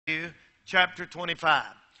Chapter 25.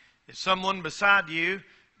 If someone beside you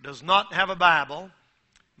does not have a Bible,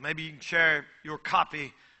 maybe you can share your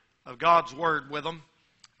copy of God's Word with them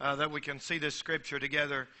that we can see this scripture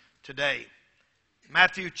together today.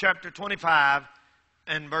 Matthew chapter 25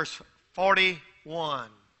 and verse 41.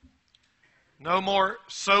 No more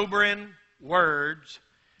sobering words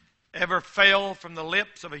ever fell from the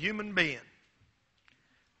lips of a human being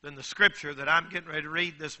than the scripture that I'm getting ready to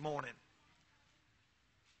read this morning.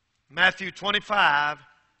 Matthew 25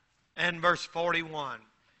 and verse 41.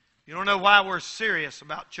 You don't know why we're serious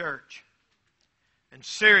about church and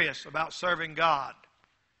serious about serving God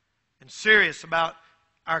and serious about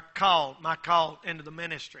my call into the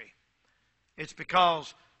ministry. It's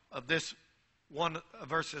because of this one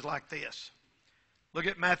verses like this. Look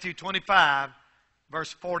at Matthew 25,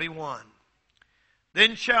 verse 41.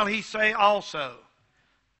 Then shall he say also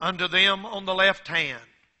unto them on the left hand,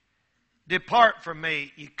 Depart from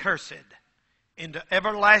me, ye cursed, into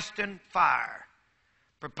everlasting fire,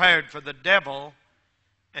 prepared for the devil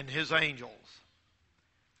and his angels.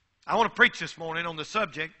 I want to preach this morning on the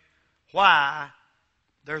subject, why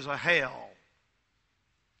there's a hell.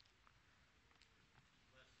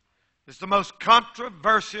 It's the most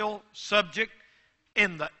controversial subject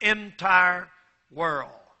in the entire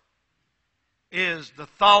world, is the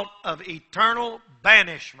thought of eternal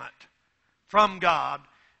banishment from God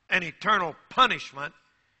and eternal punishment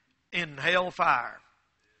in hellfire.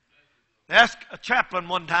 They asked a chaplain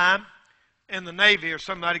one time in the Navy, or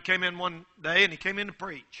somebody came in one day and he came in to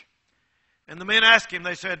preach. And the men asked him,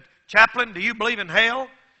 they said, Chaplain, do you believe in hell?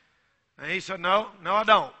 And he said, No, I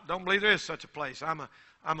don't. Don't believe there is such a place. I'm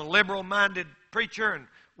a liberal-minded preacher, and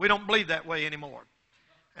we don't believe that way anymore.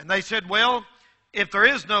 And they said, well, if there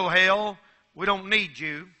is no hell, we don't need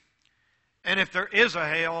you. And if there is a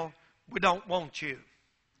hell, we don't want you.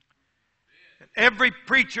 And every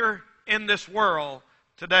preacher in this world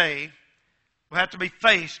today will have to be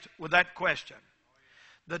faced with that question.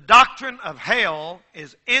 The doctrine of hell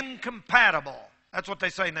is incompatible, that's what they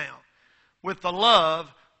say now, with the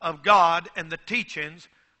love of God and the teachings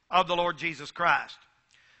of the Lord Jesus Christ.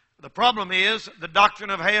 The problem is the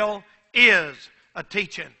doctrine of hell is a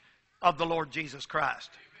teaching of the Lord Jesus Christ.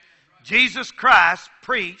 Jesus Christ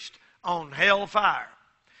preached on hellfire.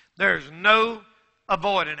 There's no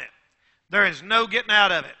avoiding it. There is no getting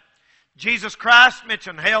out of it. Jesus Christ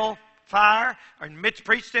mentioned hellfire, or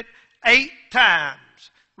preached it 8 times,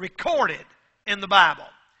 recorded in the Bible.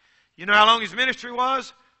 You know how long his ministry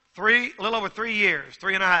was? A little over 3 years,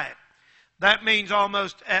 3.5. That means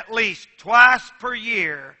almost at least twice per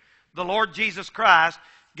year, the Lord Jesus Christ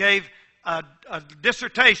gave a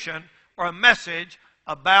dissertation or a message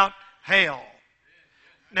about hell.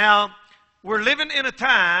 Now, we're living in a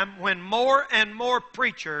time when more and more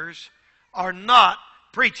preachers are not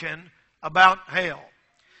preaching about hell.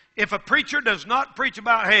 If a preacher does not preach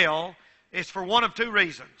about hell, it's for one of 2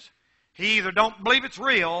 reasons. He either don't believe it's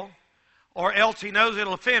real, or else he knows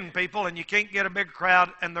it'll offend people and you can't get a big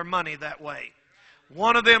crowd and their money that way.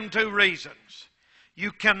 One of them 2 reasons.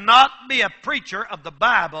 You cannot be a preacher of the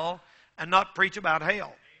Bible and not preach about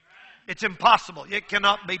hell. It's impossible. It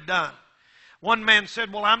cannot be done. One man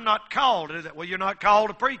said, well, I'm not called to do that. Well, you're not called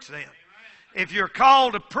to preach then. If you're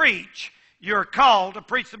called to preach, you're called to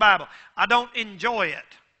preach the Bible. I don't enjoy it.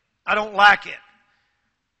 I don't like it.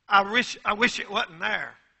 I wish it wasn't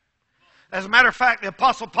there. As a matter of fact, the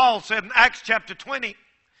Apostle Paul said in Acts chapter 20,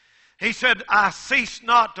 he said, I cease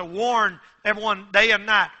not to warn everyone day and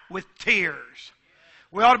night with tears.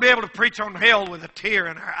 We ought to be able to preach on hell with a tear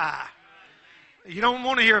in our eye. You don't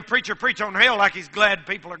want to hear a preacher preach on hell like he's glad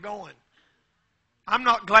people are going. I'm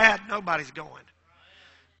not glad nobody's going.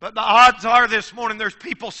 But the odds are this morning there's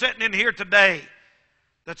people sitting in here today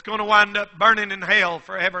that's going to wind up burning in hell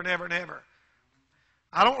forever and ever and ever.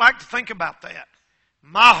 I don't like to think about that.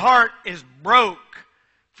 My heart is broke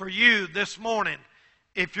for you this morning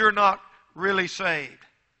if you're not really saved.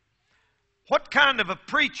 What kind of a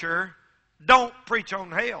preacher don't preach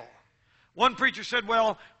on hell? One preacher said,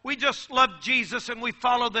 well, we just love Jesus and we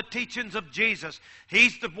follow the teachings of Jesus.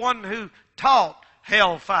 He's the one who taught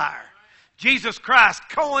hellfire. Jesus Christ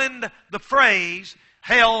coined the phrase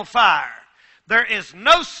hellfire. There is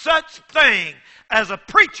no such thing as a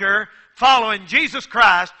preacher following Jesus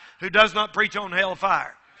Christ who does not preach on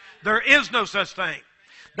hellfire. There is no such thing.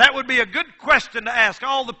 That would be a good question to ask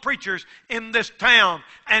all the preachers in this town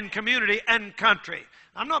and community and country.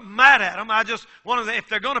 I'm not mad at them. I just want to, if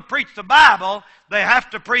they're going to preach the Bible, they have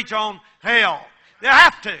to preach on hell. They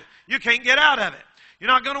have to. You can't get out of it. You're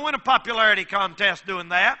not going to win a popularity contest doing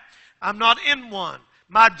that. I'm not in one.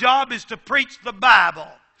 My job is to preach the Bible.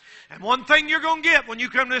 And one thing you're going to get when you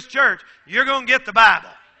come to this church, you're going to get the Bible.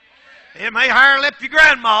 It may higher lip your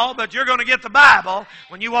grandma, but you're going to get the Bible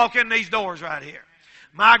when you walk in these doors right here.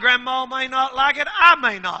 My grandma may not like it. I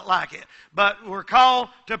may not like it. But we're called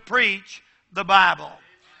to preach the Bible.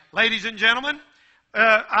 Ladies and gentlemen,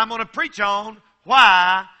 I'm going to preach on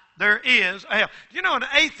why there is a hell. You know, an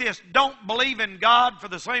atheist don't believe in God for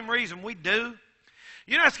the same reason we do.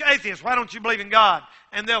 You know, ask atheists, why don't you believe in God?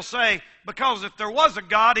 And they'll say, because if there was a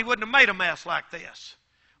God, He wouldn't have made a mess like this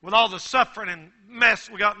with all the suffering and mess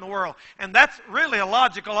we got in the world. And that's really a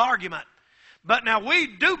logical argument. But now we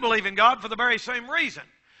do believe in God for the very same reason.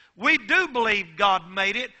 We do believe God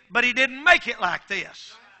made it, but He didn't make it like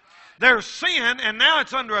this. There's sin, and now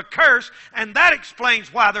it's under a curse, and that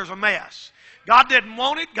explains why there's a mess. God didn't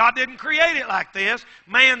want it. God didn't create it like this.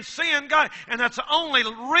 Man sinned, God, and that's the only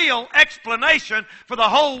real explanation for the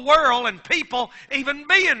whole world and people even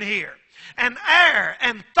being here. And air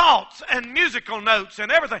and thoughts and musical notes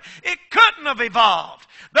and everything. It couldn't have evolved.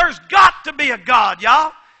 There's got to be a God,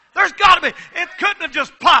 y'all. There's got to be. It couldn't have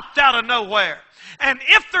just popped out of nowhere. And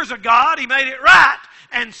if there's a God, He made it right.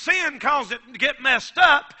 And sin caused it to get messed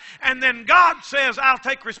up. And then God says, I'll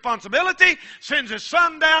take responsibility, sends His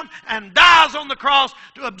Son down, and dies on the cross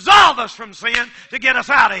to absolve us from sin, to get us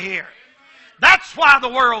out of here. That's why the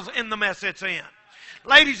world's in the mess it's in.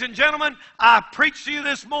 Ladies and gentlemen, I preach to you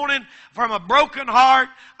this morning from a broken heart.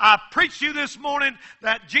 I preach to you this morning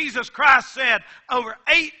that Jesus Christ said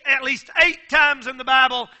at least 8 times in the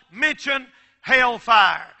Bible, mention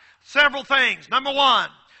hellfire. Several things. Number one,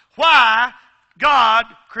 why God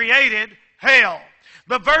created hell.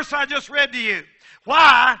 The verse I just read to you.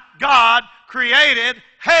 Why God created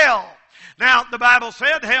hell. Now, the Bible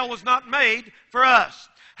said hell was not made for us.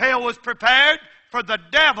 Hell was prepared for the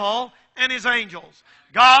devil and his angels.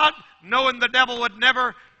 God, knowing the devil would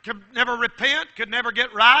never repent, could never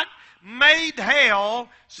get right, made hell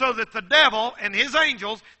so that the devil and his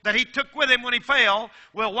angels that he took with him when he fell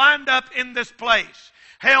will wind up in this place.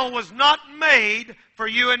 Hell was not made for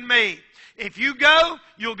you and me. If you go,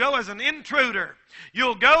 you'll go as an intruder.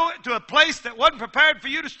 You'll go to a place that wasn't prepared for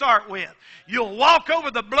you to start with. You'll walk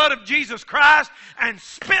over the blood of Jesus Christ and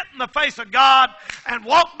spit in the face of God and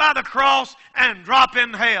walk by the cross and drop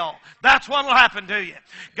in hell. That's what will happen to you.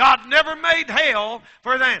 God never made hell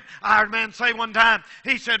for them. I heard a man say one time,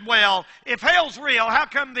 he said, well, if hell's real, how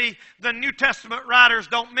come the New Testament writers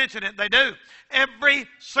don't mention it? They do. Every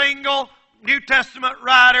single New Testament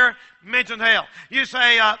writer mentioned hell. You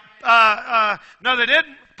say, no, they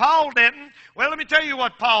didn't. Paul didn't. Well, let me tell you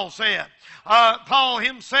what Paul said. Paul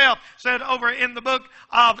himself said over in the book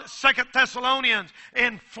of 2 Thessalonians,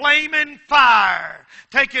 in flaming fire,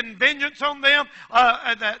 taking vengeance on them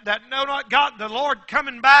that know not God, the Lord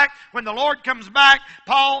coming back. When the Lord comes back,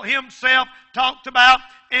 Paul himself talked about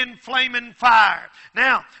in flaming fire.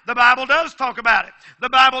 Now, the Bible does talk about it. The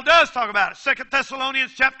Bible does talk about it. 2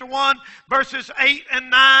 Thessalonians chapter 1, verses 8 and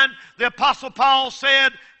 9, the Apostle Paul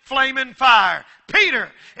said, flaming fire. Peter,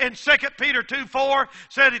 in 2 Peter 2:4,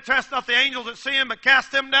 said he cast not the angels that sin, but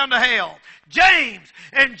cast them down to hell. James,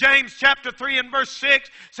 in James chapter 3 and verse 6,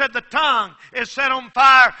 said the tongue is set on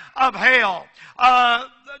fire of hell.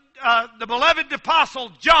 The beloved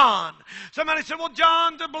apostle John. Somebody said, well,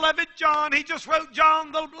 John, the beloved John, he just wrote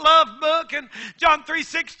John the love book and John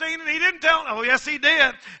 3:16, and he didn't tell. Oh, yes, he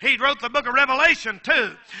did. He wrote the book of Revelation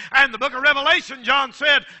too. And the book of Revelation, John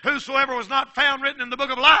said, whosoever was not found written in the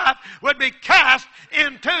book of life would be cast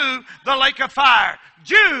into the lake of fire.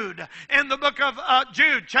 Jude, in the book of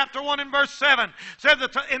Jude, chapter 1 and verse 7, said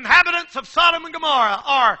that the inhabitants of Sodom and Gomorrah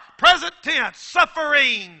are, present tense,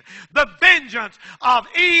 suffering the vengeance of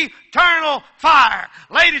eternal fire.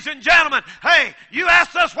 Ladies and gentlemen, hey, you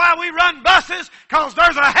asked us why we run buses? Because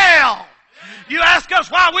there's a hell. You ask us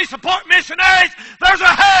why we support missionaries? There's a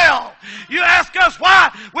hell. You ask us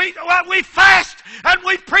why we fast and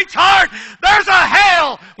we preach hard? There's a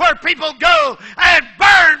hell where people go and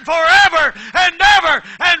burn forever and ever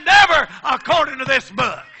and ever according to this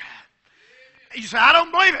book. You say, I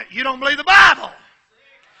don't believe it. You don't believe the Bible.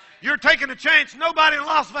 You're taking a chance nobody in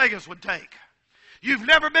Las Vegas would take. You've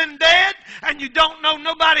never been dead, and you don't know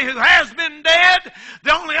nobody who has been dead.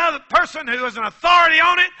 The only other person who is an authority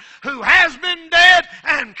on it, who has been dead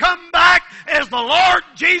and come back, is the Lord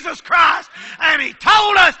Jesus Christ. And He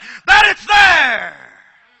told us that it's there.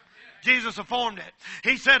 Jesus affirmed it.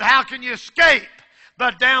 He said, how can you escape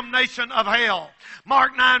the damnation of hell?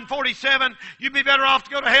 Mark 9:47, you'd be better off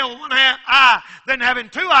to go to hell with one eye than having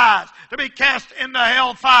 2 eyes to be cast into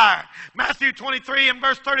hell fire. Matthew 23 and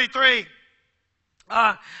verse 33.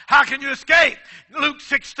 How can you escape? Luke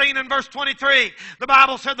 16 and verse 23. The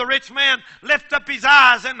Bible said the rich man lift up his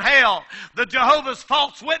eyes in hell. The Jehovah's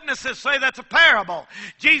false witnesses say that's a parable.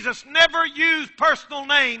 Jesus never used personal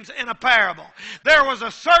names in a parable. There was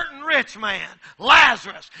a certain rich man,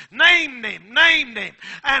 Lazarus, named him.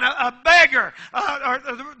 And a beggar,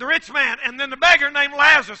 or the rich man, and then the beggar named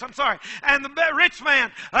Lazarus, and the rich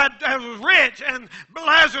man was rich, and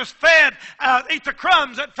Lazarus ate the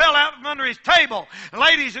crumbs that fell out from under his table.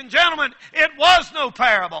 Ladies and gentlemen, it was no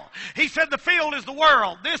parable. He said the field is the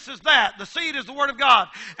world. This is that. The seed is the Word of God.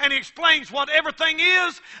 And he explains what everything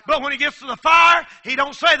is, but when he gets to the fire, he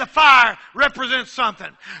don't say the fire represents something.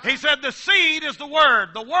 He said the seed is the Word.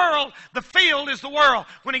 The world, the field is the world.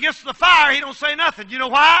 When he gets to the fire, he don't say nothing. You know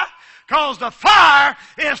why? Because the fire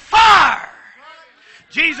is fire.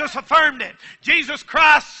 Jesus affirmed it. Jesus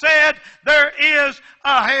Christ said there is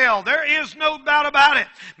a hell. There is no doubt about it.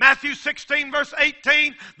 Matthew 16 verse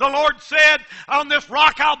 18, the Lord said, on this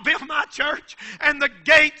rock I'll build my church, and the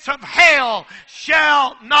gates of hell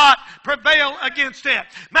shall not prevail against it.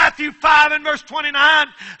 Matthew 5 and verse 29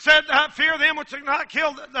 said, fear them which cannot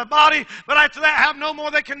kill the body, but after that have no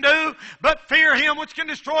more they can do, but fear him which can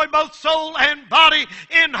destroy both soul and body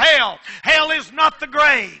in hell. Hell is not the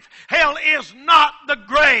grave. Hell is not the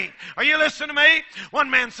grave. Are you listening to me? One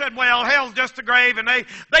man said, well, hell's just a grave, and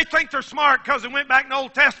they think they're smart because they went back in the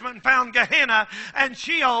Old Testament and found Gehenna and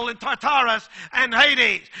Sheol and Tartarus and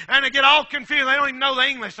Hades. And they get all confused. They don't even know the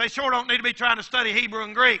English. They sure don't need to be trying to study Hebrew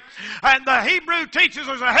and Greek. And the Hebrew teaches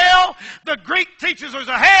there's a hell, the Greek teaches there's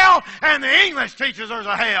a hell, and the English teaches there's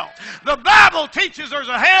a hell. The Bible teaches there's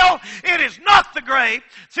a hell. It is not the grave.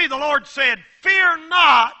 See, the Lord said, fear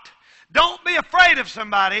not. Don't be afraid of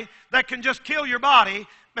somebody that can just kill your body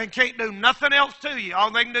and can't do nothing else to you.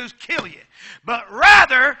 All they can do is kill you. But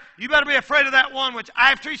rather, you better be afraid of that one which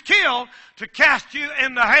after he's killed to cast you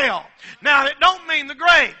into hell. Now, it don't mean the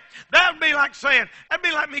grave. That would be like saying, that'd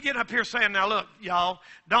be like me getting up here saying, now look, y'all,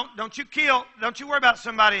 don't you worry about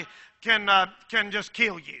somebody can just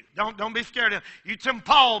kill you. Don't be scared of them. You some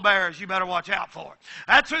pallbearers you better watch out for.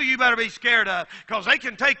 That's who you better be scared of, because they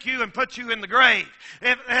can take you and put you in the grave.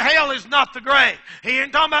 Hell is not the grave. He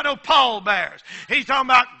ain't talking about no pallbearers. He's talking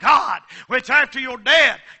about God, which after you're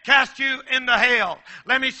dead cast you into hell.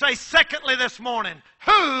 Let me say secondly this morning,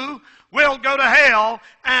 who will go to hell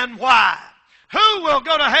and why? Who will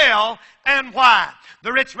go to hell and why?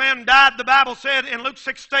 The rich man died, the Bible said in Luke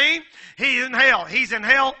 16, he's in hell. He's in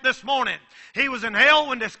hell this morning. He was in hell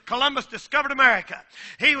when Columbus discovered America.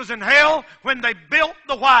 He was in hell when they built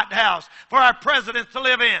the White House for our presidents to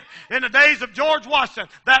live in. In the days of George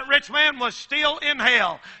Washington, that rich man was still in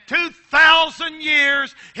hell. 2,000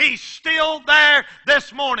 years, he's still there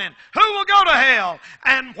this morning. Who will go to hell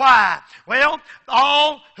and why? Well,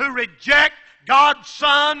 all who reject God's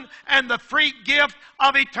Son and the free gift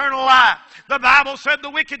of eternal life. The Bible said the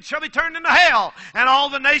wicked shall be turned into hell, and all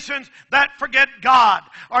the nations that forget God.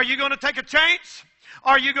 Are you going to take a chance?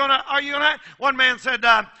 Are you going to? One man said,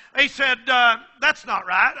 that's not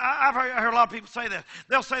right. I've heard a lot of people say this.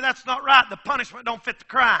 They'll say that's not right. The punishment don't fit the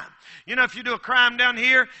crime. You know, if you do a crime down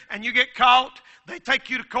here and you get caught, they take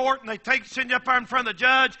you to court and they send you up there in front of the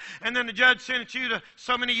judge, and then the judge sends you to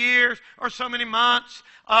so many years or so many months,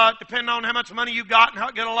 depending on how much money you got and how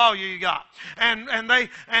good a lawyer you got. And they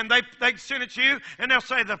send it to you, and they'll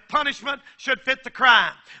say the punishment should fit the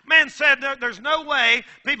crime. Man said there's no way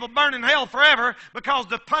people burn in hell forever because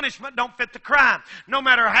the punishment don't fit the crime. No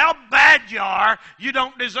matter how bad you are, you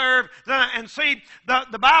don't deserve and see,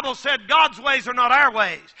 the Bible said God's ways are not our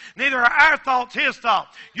ways. Neither are our thoughts His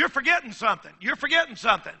thoughts. You're forgetting something.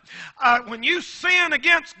 When you sin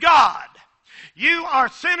against God, you are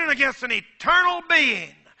sinning against an eternal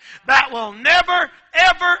being that will never,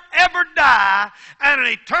 ever, ever die, and an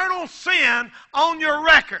eternal sin on your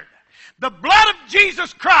record. The blood of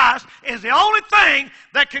Jesus Christ is the only thing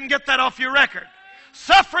that can get that off your record.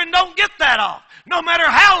 Suffering don't get that off. No matter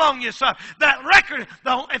how long you suffer. That record,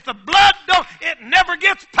 if the blood don't, it never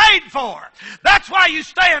gets paid for. That's why you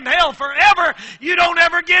stay in hell forever. You don't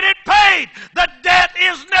ever get it paid. The debt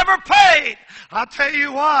is never paid. I tell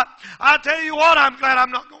you what, I'm glad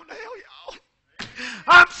I'm not going to hell, y'all.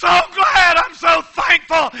 I'm so glad, I'm so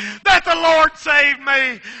thankful that the Lord saved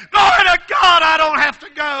me. Glory to God, I don't have to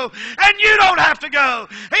go. And you don't have to go.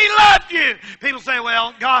 He loved you. People say,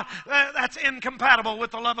 well, God, that's incompatible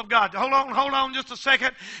with the love of God. Hold on just a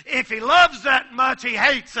second. If He loves that much, He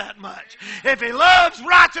hates that much. If He loves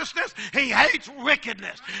righteousness, He hates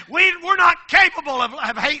wickedness. We're not capable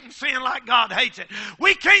of hating sin like God hates it.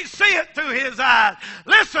 We can't see it through His eyes.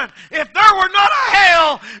 Listen, if there were not a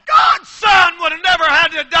hell, God's Son would have never had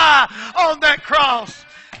had to die on that cross.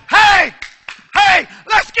 Hey,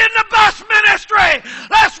 let's get in the bus ministry.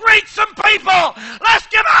 Let's reach some people. Let's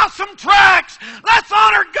give out some tracts. Let's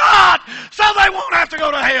honor God so they won't have to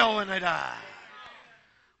go to hell when they die.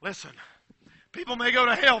 Listen, people may go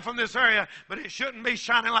to hell from this area, but it shouldn't be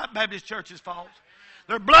Shining Light Baptist Church's fault.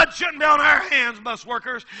 Their blood shouldn't be on our hands, bus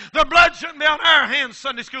workers. Their blood shouldn't be on our hands,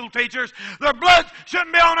 Sunday school teachers. Their blood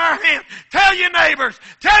shouldn't be on our hands. Tell your neighbors.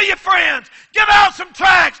 Tell your friends. Give out some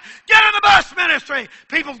tracts. Get in the bus ministry.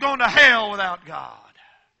 People's going to hell without God.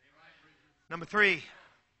 Number 3,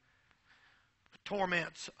 the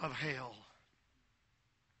torments of hell.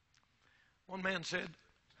 One man said,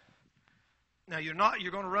 now you're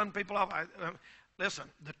going to run people off. Listen,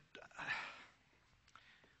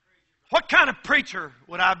 what kind of preacher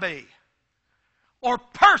would I be or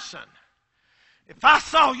person if I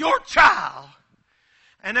saw your child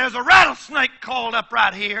and there's a rattlesnake coiled up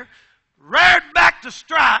right here, reared back to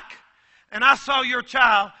strike, and I saw your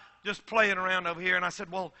child just playing around over here, and I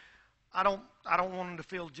said, well, I don't want them to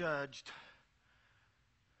feel judged.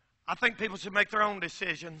 I think people should make their own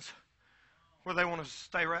decisions whether they want to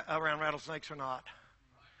stay around rattlesnakes or not.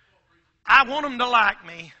 I want them to like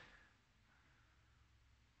me.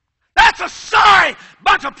 That's a sorry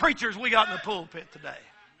bunch of preachers we got in the pulpit today.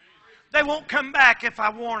 They won't come back if I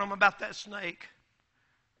warn them about that snake.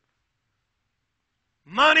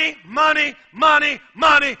 Money, money, money,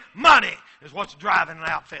 money, money is what's driving an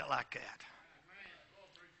outfit like that.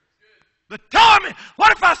 The torment.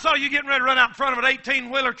 What if I saw you getting ready to run out in front of an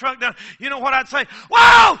 18-wheeler truck down? You know what I'd say?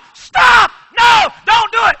 Whoa! Stop! No!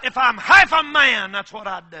 Don't do it! If I'm half a man, that's what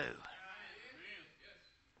I'd do.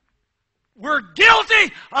 We're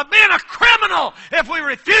guilty of being a criminal if we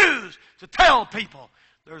refuse to tell people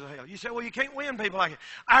there's a hell. You say, well, you can't win people like it.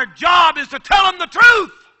 Our job is to tell them the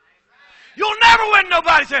truth. You'll never win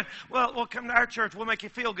nobody saying, well, come to our church. We'll make you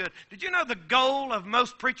feel good. Did you know the goal of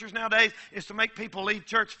most preachers nowadays is to make people leave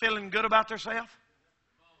church feeling good about themselves?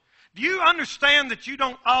 Do you understand that you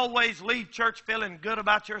don't always leave church feeling good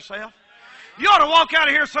about yourself? You ought to walk out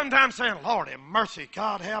of here sometimes saying, Lord have mercy,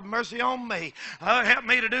 God have mercy on me. Help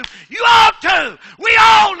me to do. You ought to. We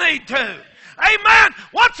all need to. Amen.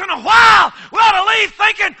 Once in a while, we ought to leave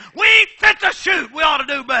thinking we ain't fit to shoot. We ought to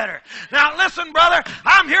do better. Now, listen, brother,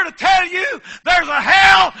 I'm here to tell you there's a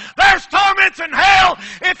hell. There's torments in hell.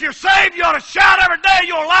 If you're saved, you ought to shout every day of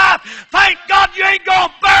your life. Thank God you ain't going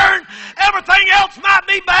to burn. Everything else might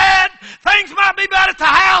be bad. Things might be bad at the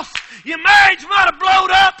house. Your marriage might have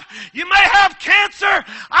blown up. You may have cancer.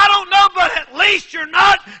 I don't know, but at least you're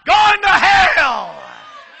not going to hell.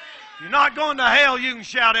 You're not going to hell, you can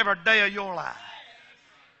shout every day of your life.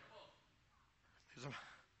 There's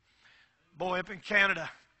a boy up in Canada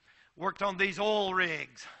worked on these oil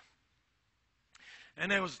rigs.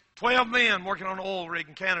 And there was 12 men working on an oil rig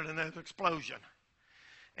in Canada, and there was an explosion.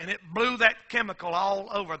 And it blew that chemical all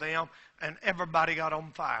over them, and everybody got on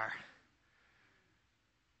fire.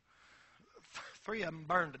 3 of them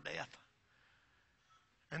burned to death.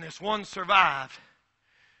 And this one survived.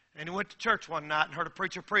 And he went to church one night and heard a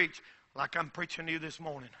preacher preach like I'm preaching to you this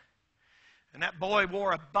morning. And that boy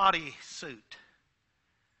wore a body suit.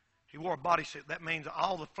 He wore a body suit. That means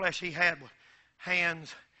all the flesh he had was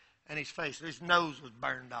hands and his face. His nose was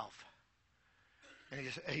burned off. And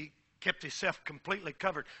he kept himself completely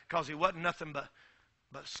covered because he wasn't nothing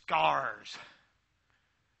but scars.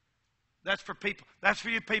 That's for people. That's for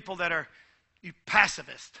you people that are you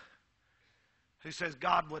pacifists who says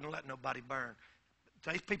God wouldn't let nobody burn.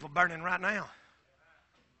 These people burning right now.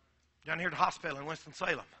 Down here at the hospital in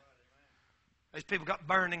Winston-Salem. These people got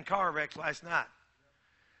burned in car wrecks last night.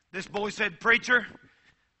 This boy said, preacher,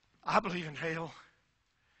 I believe in hell.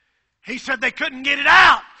 He said they couldn't get it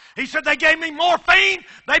out. He said they gave me morphine.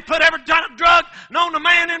 They put every drug known to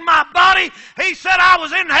man in my body. He said I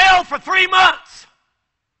was in hell for 3 months.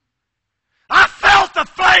 I felt the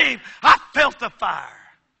flame. I felt the fire.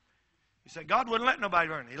 He said God wouldn't let nobody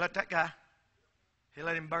burn. He let that guy. He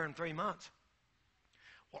let him burn 3 months.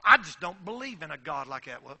 Well, I just don't believe in a God like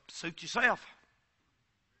that. Well, suit yourself.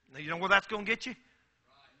 Now, you know where that's going to get you?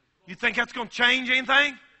 You think that's going to change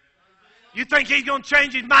anything? You think he's going to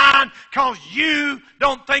change his mind because you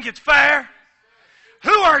don't think it's fair?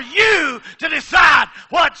 Who are you to decide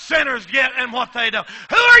what sinners get and what they don't?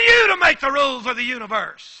 Who are you to make the rules of the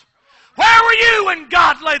universe? Where were you when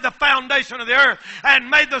God laid the foundation of the earth and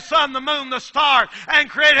made the sun, the moon, the stars, and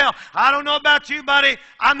created hell? I don't know about you, buddy.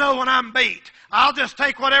 I know when I'm beat. I'll just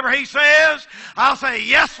take whatever he says. I'll say,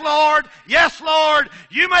 yes, Lord. Yes, Lord.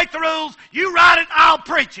 You make the rules. You write it. I'll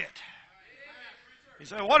preach it. You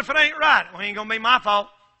say, what if it ain't right? Well, it ain't going to be my fault.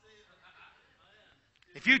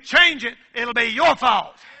 If you change it, it'll be your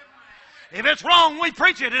fault. If it's wrong, we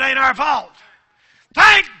preach it. It ain't our fault.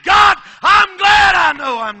 Thank God, I'm glad I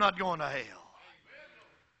know I'm not going to hell.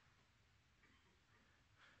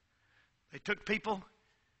 They took people.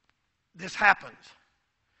 This happens.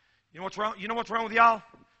 You know what's wrong? You know what's wrong with y'all?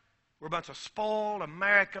 We're a bunch of spoiled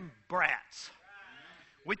American brats.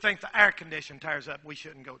 We think the air condition tears up. We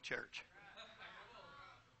shouldn't go to church.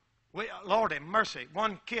 Lord have mercy.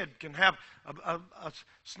 One kid can have a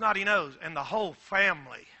snotty nose and the whole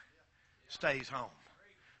family stays home.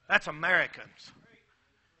 That's Americans.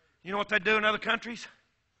 You know what they do in other countries?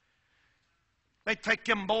 They take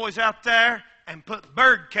them boys out there and put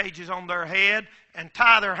bird cages on their head and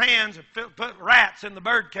tie their hands and put rats in the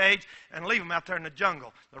bird cage and leave them out there in the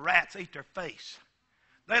jungle. The rats eat their face.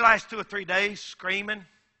 They last 2 or 3 days screaming.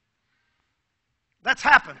 That's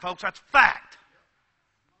happened, folks. That's fact.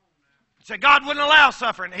 You say God wouldn't allow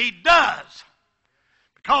suffering. He does.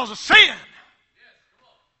 Because of sin.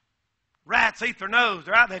 Rats eat their nose.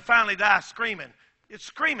 They're out. They finally die screaming. It's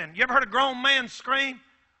screaming. You ever heard a grown man scream?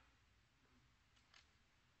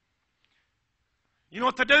 You know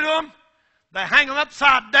what they do to them? They hang them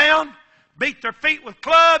upside down, beat their feet with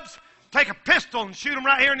clubs, take a pistol and shoot them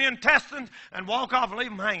right here in the intestines, and walk off and leave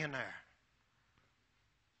them hanging there.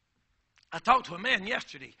 I talked to a man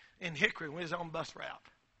yesterday in Hickory when he was on bus route.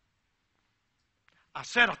 I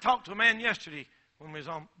talked to a man yesterday when we was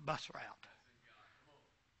on bus route.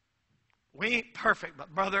 We ain't perfect,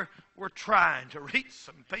 but brother, we're trying to reach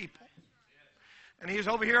some people. And he was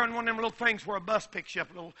over here on one of them little things where a bus picks you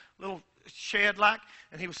up, a little shed like,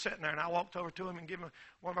 and he was sitting there, and I walked over to him and gave him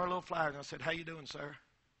one of our little flyers, and I said, "How you doing, sir?"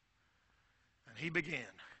 And he began,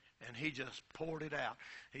 and he just poured it out.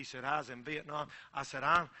 He said, "I was in Vietnam." I said,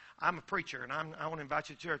 I'm a preacher, and I want to invite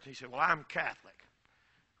you to church. And he said, "Well, I'm Catholic."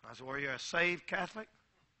 I said, "Well, are you a saved Catholic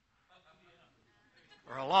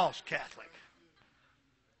or a lost Catholic?"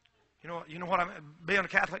 You know what I mean? Being a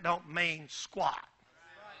Catholic don't mean squat.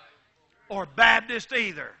 Or Baptist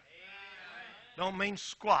either. Don't mean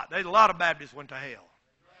squat. There's a lot of Baptists went to hell.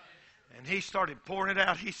 And he started pouring it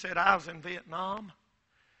out. He said, "I was in Vietnam."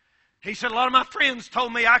 He said, "A lot of my friends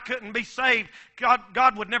told me I couldn't be saved.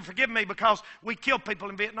 God would never forgive me because we killed people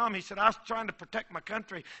in Vietnam." He said, "I was trying to protect my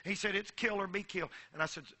country." He said, "It's kill or be killed." And I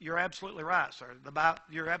said, "You're absolutely right, sir.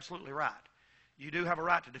 You're absolutely right. You do have a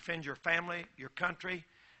right to defend your family, your country.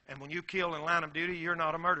 And when you kill in line of duty, you're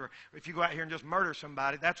not a murderer. If you go out here and just murder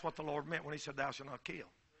somebody, that's what the Lord meant when he said, 'Thou shalt not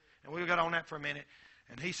kill.'" And we got on that for a minute.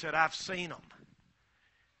 And he said, "I've seen them."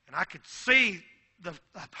 And I could see the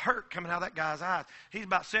hurt coming out of that guy's eyes. He's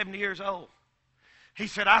about 70 years old. He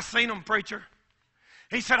said, "I seen them, preacher."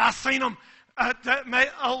 He said, "I seen them,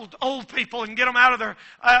 old people, and get them out of their,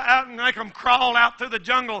 out and make them crawl out through the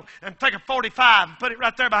jungle and take a 45 and put it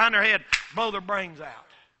right there behind their head, blow their brains out."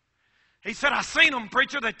 He said, "I seen them,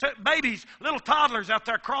 preacher. They took babies, little toddlers out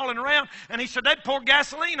there crawling around." And he said, "They'd pour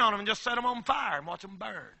gasoline on them and just set them on fire and watch them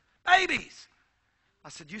burn. Babies." I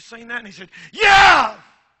said, "You seen that?" And he said, "Yeah."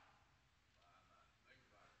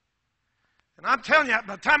 And I'm telling you,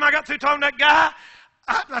 by the time I got through talking to that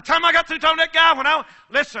guy,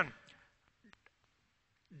 listen,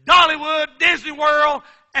 Dollywood, Disney World,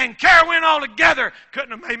 and Carowin all together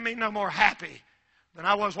couldn't have made me no more happy than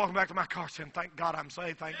I was walking back to my car saying, "Thank God I'm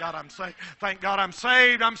saved, thank God I'm saved, thank God I'm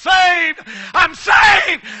saved, I'm saved, I'm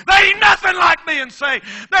saved." There ain't nothing like being saved.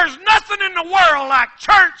 There's nothing in the world like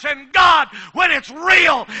church and God when it's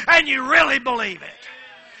real and you really believe it.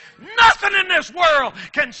 Nothing in this world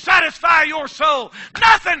can satisfy your soul.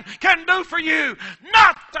 Nothing can do for you.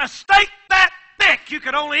 Not a steak that thick. You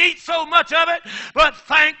can only eat so much of it. But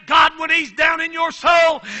thank God when He's down in your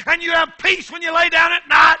soul and you have peace when you lay down at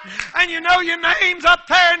night and you know your name's up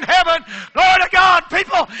there in heaven. Glory to God,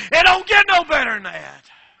 people. It don't get no better than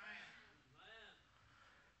that.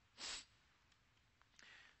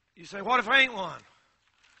 You say, "What if there ain't one?"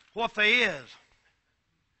 What if there is?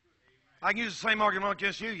 I can use the same argument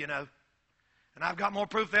against you, And I've got more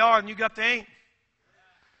proof they are than you got they ain't.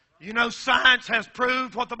 You know science has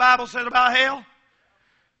proved what the Bible says about hell?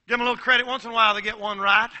 Give them a little credit once in a while, they get one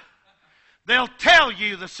right. They'll tell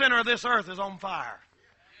you the center of this earth is on fire.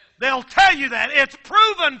 They'll tell you that. It's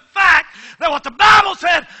proven fact that what the Bible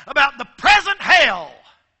said about the present hell.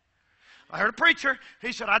 I heard a preacher,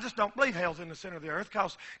 he said, "I just don't believe hell's in the center of the earth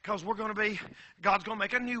because God's going to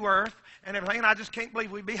make a new earth and everything, and I just can't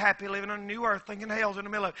believe we'd be happy living on a new earth thinking hell's in the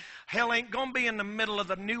middle of it." Hell ain't going to be in the middle of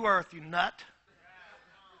the new earth, you nut.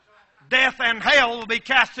 Death and hell will be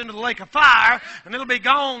cast into the lake of fire, and it'll be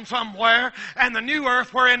gone somewhere, and the new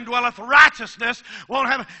earth wherein dwelleth righteousness won't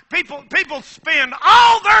have. People spend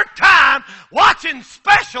all their time watching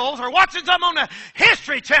special specials or watching something on the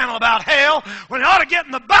History Channel about hell when they ought to get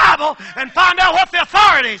in the Bible and find out what the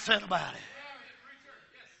authorities said about it.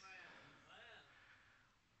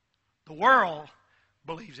 The world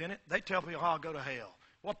believes in it. They tell people, I'll go to hell.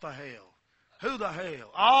 What the hell? Who the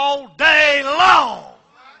hell? All day long.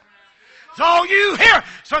 It's all you hear.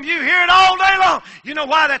 Some of you hear it all day long. You know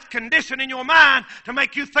why? That's conditioned in your mind to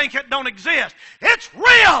make you think it don't exist. It's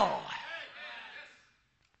real.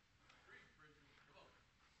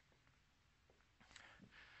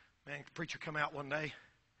 Man, the preacher come out one day.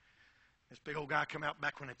 This big old guy come out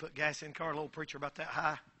back when they put gas in the car, a little preacher about that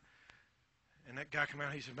high. And that guy come out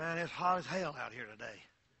and he said, man, it's hot as hell out here today.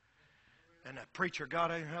 And that preacher got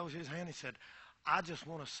out and held his hand. He said, I just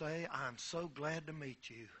want to say I'm so glad to meet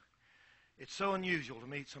you. It's so unusual to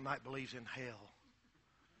meet somebody that believes in hell.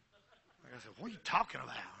 I said, what are you talking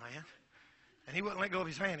about, man? And he wouldn't let go of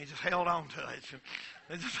his hand. He just held on to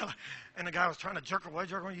it. And the guy was trying to jerk away.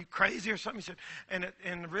 Are you crazy or something? He said,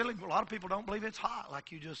 and really, a lot of people don't believe it's hot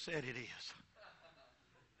like you just said it is.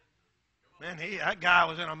 Man, that guy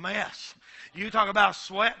was in a mess. You talk about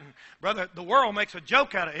sweating. Brother, the world makes a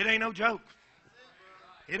joke out of it. It ain't no joke.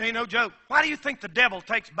 It ain't no joke. Why do you think the devil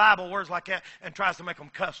takes Bible words like that and tries to make them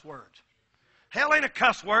cuss words? Hell ain't a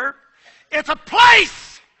cuss word. It's a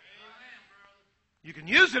place. You can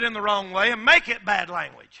use it in the wrong way and make it bad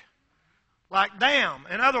language. Like damn,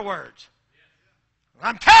 in other words.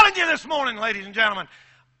 I'm telling you this morning, ladies and gentlemen,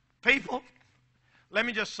 people, let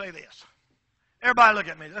me just say this. Everybody look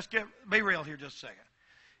at me. Let's be real here just a second.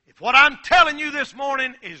 If what I'm telling you this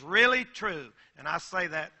morning is really true, and I say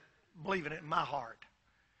that believing it in my heart,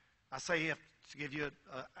 I say if to give you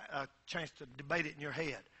a chance to debate it in your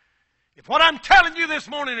head. If what I'm telling you this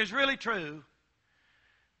morning is really true,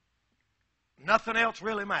 nothing else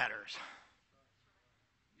really matters.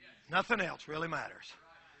 Nothing else really matters.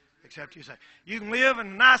 Except you say, you can live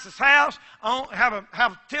in the nicest house,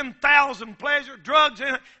 have 10,000 pleasure, drugs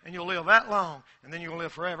in it, and you'll live that long. And then you'll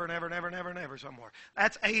live forever and ever and ever and ever and ever somewhere.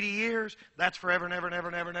 That's 80 years. That's forever and ever and ever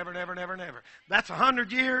and ever and ever and ever and ever and ever. That's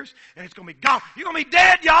 100 years, and it's going to be gone. You're going to be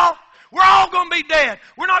dead, y'all. We're all going to be dead.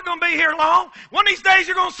 We're not going to be here long. One of these days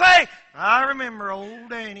you're going to say, I remember old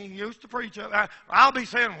Danny used to preach. I'll be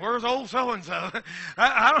saying, where's old so-and-so?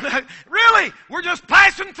 I don't know. Really, we're just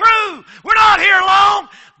passing through. We're not here long.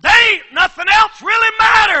 Nothing else really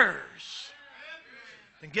matters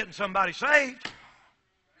than getting somebody saved.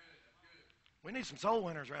 We need some soul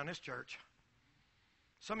winners around this church.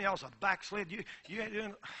 Some of y'all's a backslid. You ain't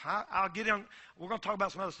doing. I'll get in. We're going to talk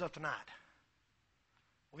about some other stuff tonight.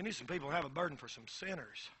 We need some people who have a burden for some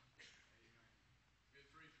sinners.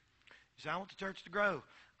 You say, I want the church to grow.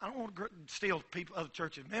 I don't want to steal people, other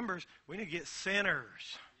churches' members. We need to get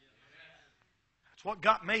sinners. That's what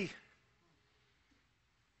got me.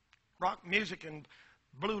 Rock music and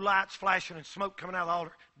blue lights flashing and smoke coming out of the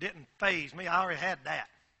altar didn't faze me. I already had that.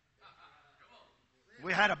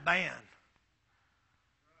 We had a band.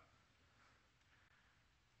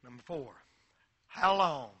 Number 4, how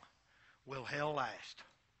long will hell last?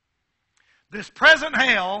 This present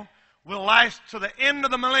hell will last to the end of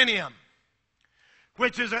the millennium,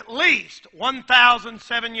 which is at least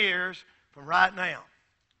 1,007 years from right now.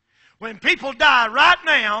 When people die right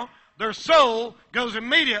now, their soul goes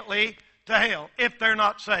immediately to hell if they're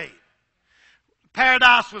not saved.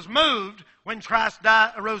 Paradise was moved when Christ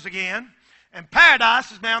died, arose again, and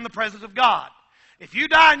paradise is now in the presence of God. If you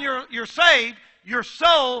die and you're saved, your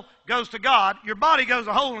soul goes to God, your body goes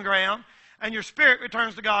a hole in the ground, and your spirit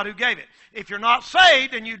returns to God who gave it. If you're not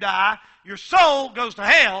saved and you die, your soul goes to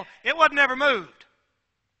hell. It wasn't ever moved.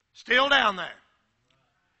 Still down there.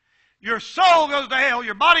 Your soul goes to hell,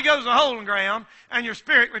 your body goes a hole in the ground, and your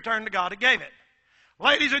spirit returned to God who gave it.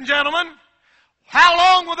 Ladies and gentlemen, how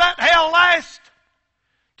long will that hell last?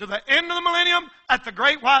 To the end of the millennium at the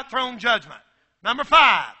great white throne judgment. Number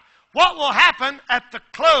 5, what will happen at the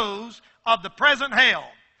close of the present hell?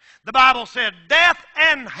 The Bible said, death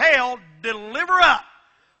and hell deliver up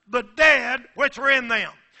the dead which were in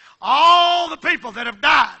them. All the people that have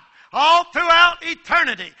died, all throughout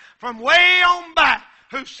eternity, from way on back,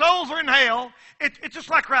 whose souls are in hell. It's just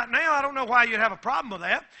like right now. I don't know why you'd have a problem with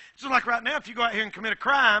that. It's just like right now, if you go out here and commit a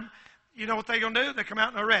crime, you know what they're going to do? They come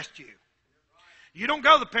out and arrest you. You don't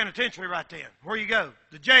go to the penitentiary right then. Where you go?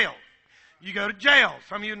 The jail. You go to jail.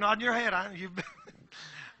 Some of you nodding your head.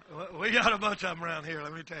 We got a bunch of them around here,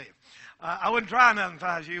 let me tell you. I wouldn't try nothing if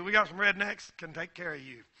I was you. We got some rednecks that can take care of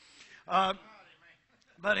you.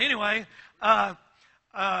 But anyway,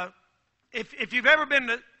 if you've ever been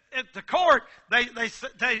at the court,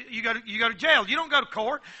 you go to jail. You don't go to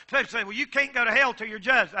court. They say, well, you can't go to hell till you're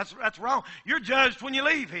judged. That's wrong. You're judged when you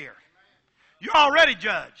leave here. You're already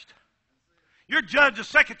judged. You're judged the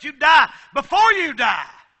second you die. Before you die,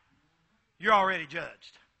 you're already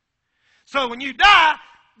judged. So when you die,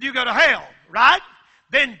 you go to hell, right?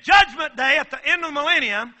 Then Judgment Day at the end of the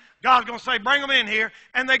millennium, God's going to say, bring them in here.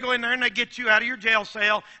 And they go in there and they get you out of your jail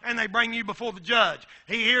cell and they bring you before the judge.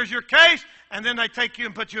 He hears your case and then they take you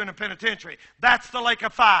and put you in a penitentiary. That's the lake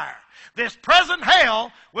of fire. This present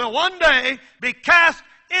hell will one day be cast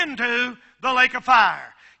into the lake of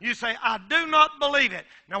fire. You say, I do not believe it.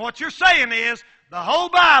 Now what you're saying is the whole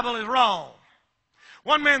Bible is wrong.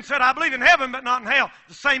 One man said, I believe in heaven but not in hell.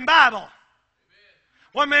 The same Bible.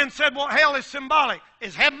 One man said, well, hell is symbolic.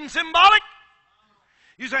 Is heaven symbolic?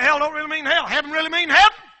 You say, hell don't really mean hell. Heaven really mean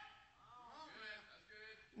heaven?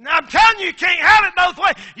 Now, I'm telling you, you can't have it both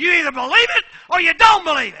ways. You either believe it or you don't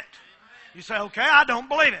believe it. You say, okay, I don't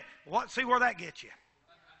believe it. What? See where that gets you.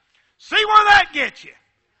 See where that gets you.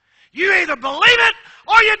 You either believe it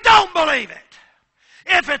or you don't believe it.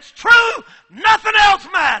 If it's true, nothing else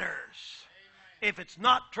matters. If it's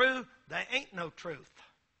not true, there ain't no truth.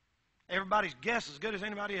 Everybody's guess is as good as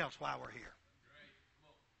anybody else while we're here.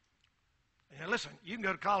 Now listen, you can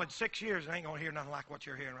go to college 6 years and ain't going to hear nothing like what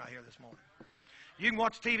you're hearing right here this morning. You can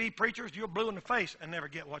watch TV preachers, you're blue in the face and never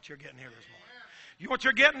get what you're getting here this morning. You know what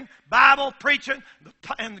you're getting? Bible preaching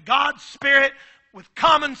and God's Spirit with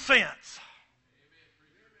common sense.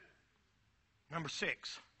 Number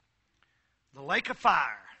 6, the lake of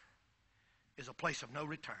fire is a place of no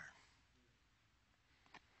return.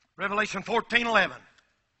 Revelation 14:11.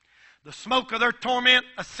 The smoke of their torment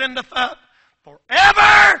ascendeth up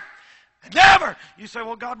forever and ever. You say,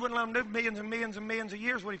 well, God wouldn't let them do millions and millions and millions of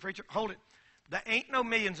years, would he, preacher? Hold it. There ain't no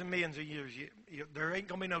millions and millions of years. There ain't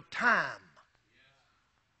going to be no time.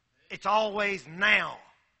 It's always now.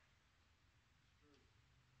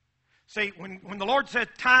 See, when the Lord said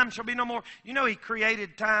time shall be no more, you know he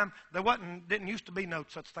created time. There didn't used to be no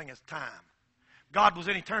such thing as time. God was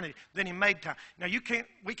in eternity. Then he made time. Now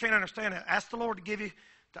we can't understand that. Ask the Lord to give you,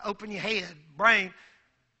 to open your head, brain.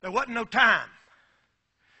 There wasn't no time.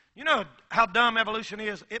 You know how dumb evolution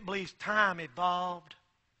is? It believes time evolved.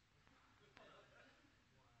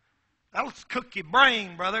 That'll cook your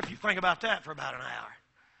brain, brother, if you think about that for about an hour.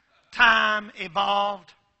 Time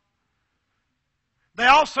evolved. They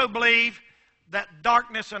also believe that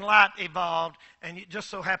darkness and light evolved, and it just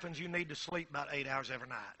so happens you need to sleep about 8 hours every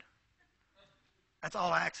night. That's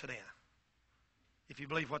all accident, if you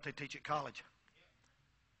believe what they teach at college.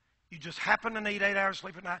 You just happen to need 8 hours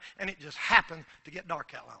sleep at night, and it just happens to get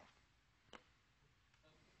dark that long.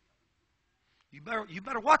 You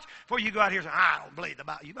better watch before you go out here and say, I don't believe the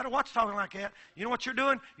Bible. You better watch talking like that. You know what you're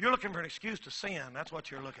doing? You're looking for an excuse to sin. That's what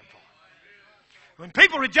you're looking for. When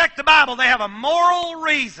people reject the Bible, they have a moral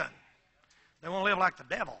reason. They want to live like the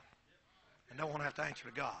devil and don't want to have to answer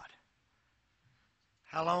to God.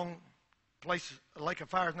 How long a lake of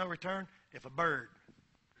fire is no return? If a bird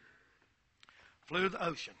flew to the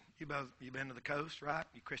ocean. You've been to the coast, right?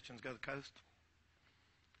 You Christians go to the coast.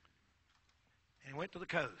 And went to the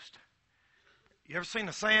coast. You ever seen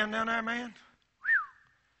the sand down there, man?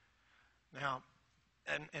 Now,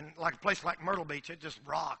 and like a place like Myrtle Beach, it just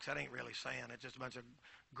rocks. That ain't really sand. It's just a bunch of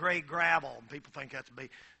gray gravel, and people think that's a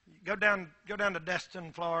beach. Go down to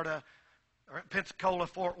Destin, Florida, or Pensacola,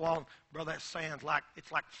 Fort Walton. Brother, that sand's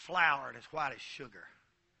it's like flour, and it's white as sugar.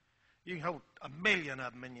 You can hold 1 million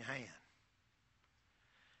of them in your hand.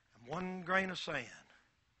 And one grain of sand,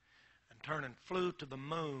 and turned and flew to the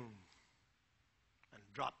moon and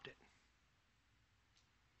dropped it.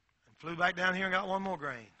 And flew back down here and got one more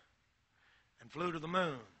grain. And flew to the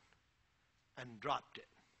moon and dropped it.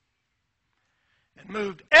 And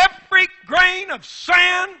moved every grain of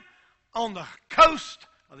sand on the coast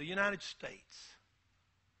of the United States.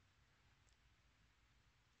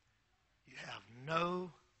 You have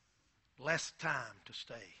no less time to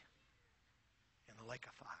stay in the lake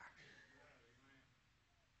of fire.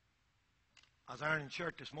 I was ironing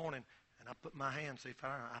shirt this morning and I put my hand, see if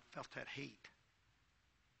I felt that heat.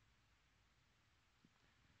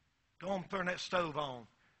 Go on, turn that stove on.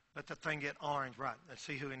 Let that thing get orange right. Let's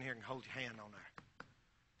see who in here can hold your hand on there.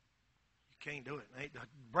 You can't do it. The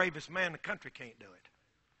bravest man in the country can't do it.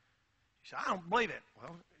 You say, I don't believe it.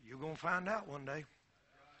 Well, you're going to find out one day.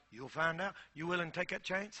 You'll find out. You willing to take that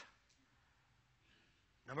chance?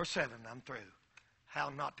 Number 7, I'm through. How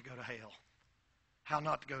not to go to hell. How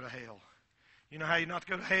not to go to hell. You know how you not to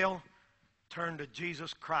go to hell? Turn to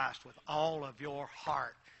Jesus Christ with all of your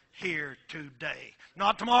heart. Here today.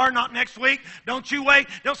 Not tomorrow, not next week. Don't you wait.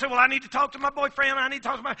 Don't say, well, I need to talk to my boyfriend. I need to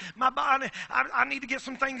talk to my body. I need to get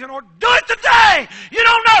some things in order. Do it today. You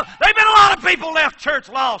don't know. They've been a lot of people left church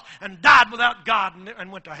lost and died without God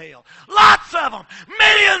and went to hell. Lots of them.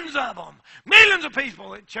 Millions of them. Millions of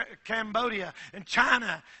people in Cambodia and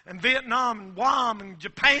China and Vietnam and Guam and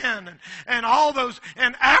Japan and all those,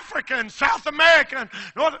 and Africa and South America. And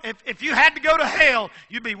North, if you had to go to hell,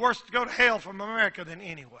 you'd be worse to go to hell from America than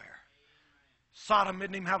anywhere. Sodom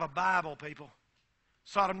didn't even have a Bible, people.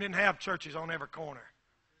 Sodom didn't have churches on every corner.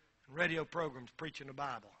 Radio programs preaching the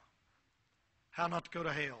Bible. How not to go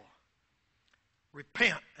to hell.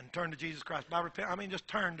 Repent and turn to Jesus Christ. By repent, I mean just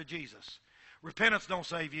turn to Jesus. Repentance don't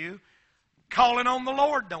save you. Calling on the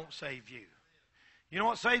Lord don't save you. You know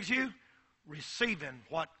what saves you? Receiving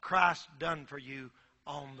what Christ done for you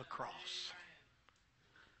on the cross.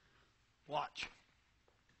 Watch.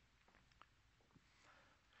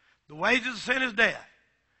 The wages of sin is death.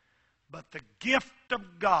 But the gift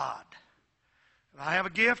of God. If I have a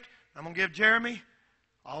gift, I'm going to give Jeremy,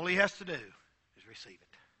 all he has to do is receive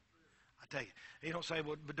it. I tell you. He don't say,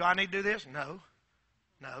 well, but do I need to do this? No.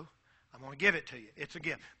 No. I'm going to give it to you. It's a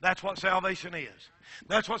gift. That's what salvation is.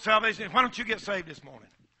 That's what salvation is. Why don't you get saved this morning?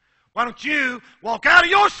 Why don't you walk out of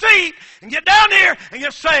your seat and get down here and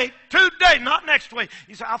get saved today, not next week.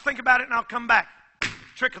 You say, I'll think about it and I'll come back.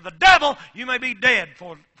 Trick of the devil, you may be dead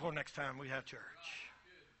for next time we have church.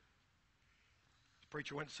 The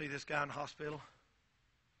preacher went to see this guy in the hospital.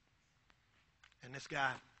 And this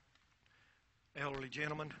guy, elderly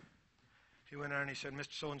gentleman, he went there and he said,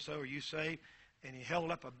 Mr. So-and-so, are you saved? And he held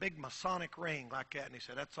up a big Masonic ring like that, and he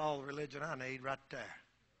said, that's all the religion I need right there.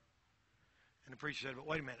 And the preacher said, but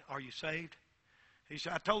wait a minute, are you saved? He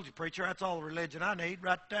said, I told you, preacher, that's all the religion I need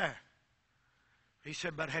right there. He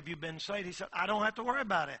said, but have you been saved? He said, I don't have to worry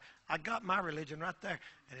about it. I got my religion right there.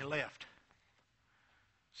 And he left.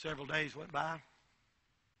 Several days went by.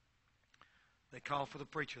 They called for the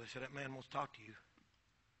preacher. They said, that man wants to talk to you.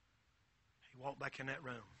 He walked back in that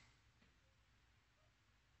room.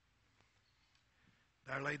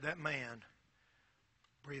 There laid that man,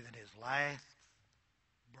 breathing his last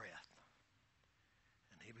breath.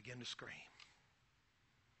 And he began to scream.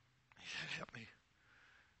 He said, help me.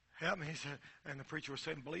 Help me. He said, and the preacher was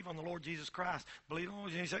saying, believe on the Lord Jesus Christ. Believe on the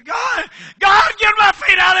Lord Jesus. He said, God, get my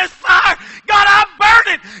feet out of this fire. God, I'm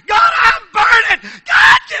burning. God, I'm burning.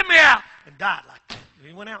 God, get me out. And died like that.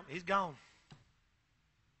 He went out. He's gone.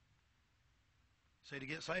 Say to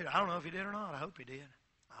get saved. I don't know if he did or not. I hope he did.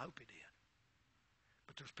 I hope he did.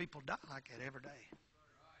 But there's people die like that every day.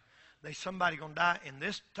 There's somebody going to die in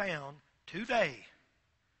this town today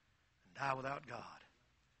and die without God.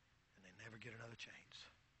 And they never get another chance.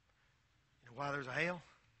 You know why there's a hell?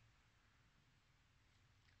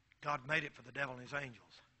 God made it for the devil and his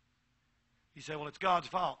angels. You say, well, it's God's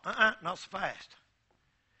fault. Not so fast.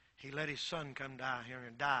 He let his son come down here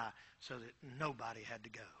and die so that nobody had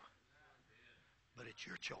to go. But it's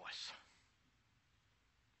your choice.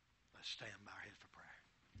 Let's stand by our heads for prayer.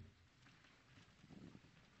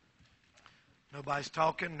 Nobody's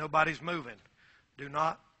talking. Nobody's moving. Do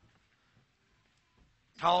not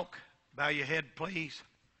talk. Bow your head, please.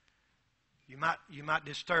 You might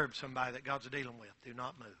disturb somebody that God's dealing with. Do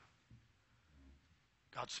not move.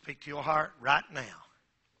 God, speak to your heart right now.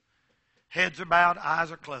 Heads are bowed, eyes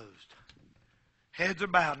are closed. Heads are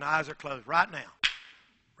bowed and eyes are closed. Right now.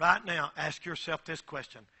 Right now, ask yourself this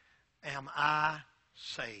question. Am I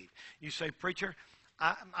saved? You say, preacher,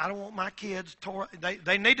 I don't want my kids tore.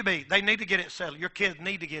 They need to be. They need to get it settled. Your kids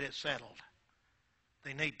need to get it settled.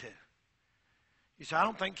 They need to. You say, I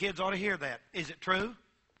don't think kids ought to hear that. Is it true?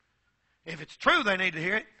 If it's true, they need to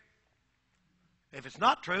hear it. If it's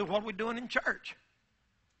not true, what are we doing in church?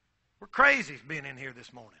 We're crazy being in here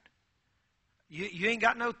this morning. You ain't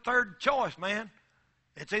got no third choice, man.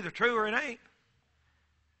 It's either true or it ain't.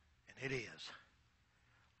 And it is.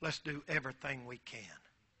 Let's do everything we can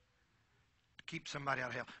to keep somebody out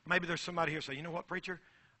of hell. Maybe there's somebody here say, you know what, preacher?